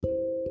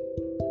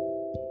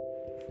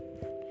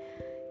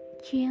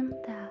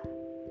Cinta,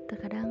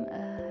 terkadang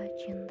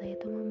cinta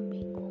itu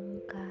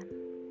membingungkan,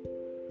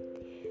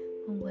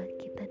 membuat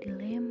kita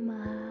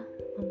dilema,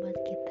 membuat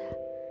kita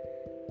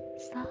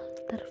selalu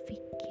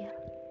terfikir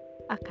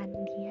akan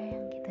dia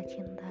yang kita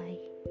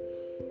cintai.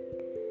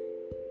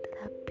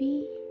 Tetapi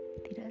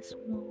tidak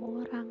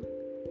semua orang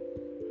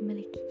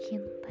memiliki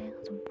cinta yang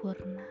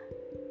sempurna,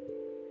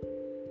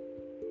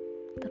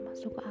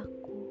 termasuk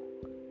aku.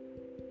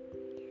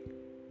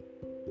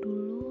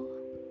 Dulu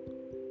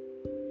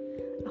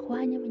aku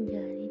hanya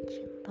menjalani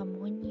cinta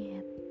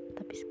monyet,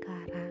 tapi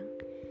sekarang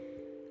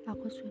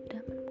aku sudah